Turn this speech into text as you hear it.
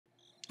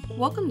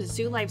Welcome to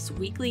Zoolife's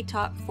weekly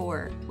top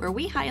 4, where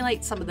we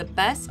highlight some of the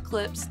best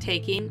clips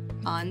taken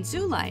on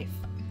Zoolife.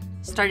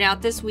 Starting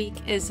out this week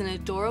is an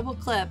adorable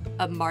clip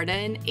of Marta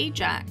and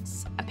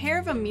Ajax, a pair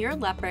of Amur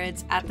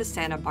leopards at the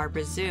Santa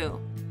Barbara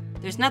Zoo.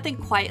 There's nothing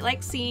quite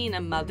like seeing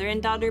a mother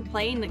and daughter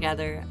playing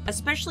together,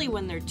 especially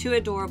when they're two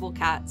adorable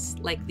cats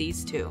like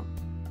these two.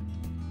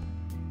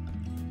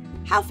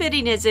 How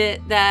fitting is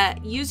it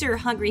that user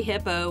Hungry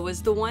Hippo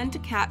was the one to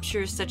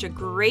capture such a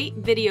great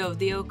video of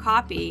the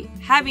Okapi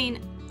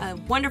having a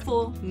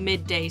wonderful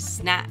midday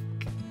snack.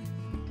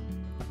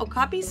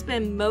 Okapi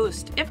spend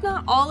most, if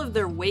not all, of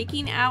their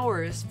waking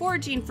hours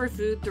foraging for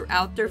food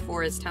throughout their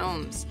forest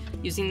homes,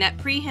 using that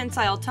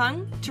prehensile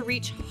tongue to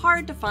reach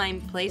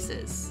hard-to-find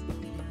places.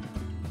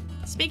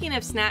 Speaking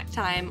of snack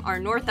time, our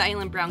North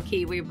Island Brown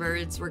Kiwi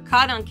birds were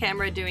caught on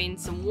camera doing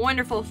some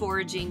wonderful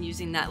foraging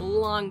using that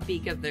long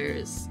beak of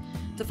theirs.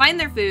 To find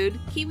their food,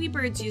 kiwi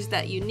birds use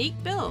that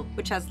unique bill,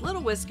 which has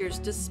little whiskers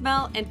to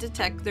smell and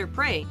detect their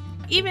prey,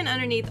 even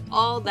underneath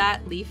all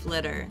that leaf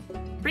litter.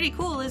 Pretty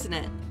cool, isn't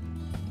it?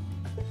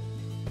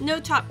 No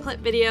top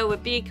clip video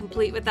would be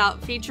complete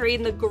without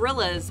featuring the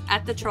gorillas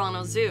at the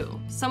Toronto Zoo,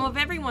 some of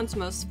everyone's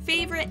most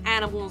favorite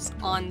animals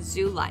on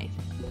Zoolife.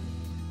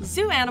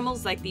 Zoo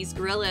animals like these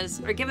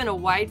gorillas are given a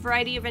wide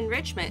variety of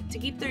enrichment to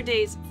keep their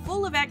days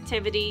full of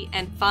activity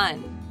and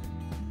fun.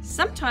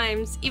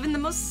 Sometimes, even the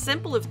most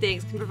simple of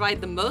things can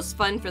provide the most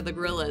fun for the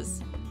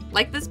gorillas,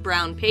 like this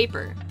brown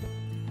paper.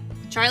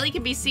 Charlie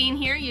can be seen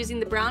here using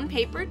the brown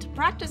paper to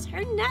practice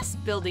her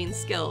nest building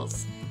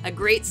skills. A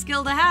great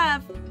skill to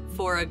have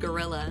for a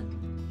gorilla.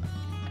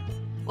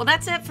 Well,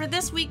 that's it for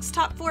this week's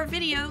top 4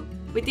 video.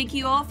 We thank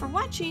you all for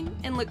watching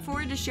and look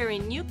forward to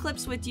sharing new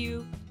clips with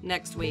you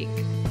next week.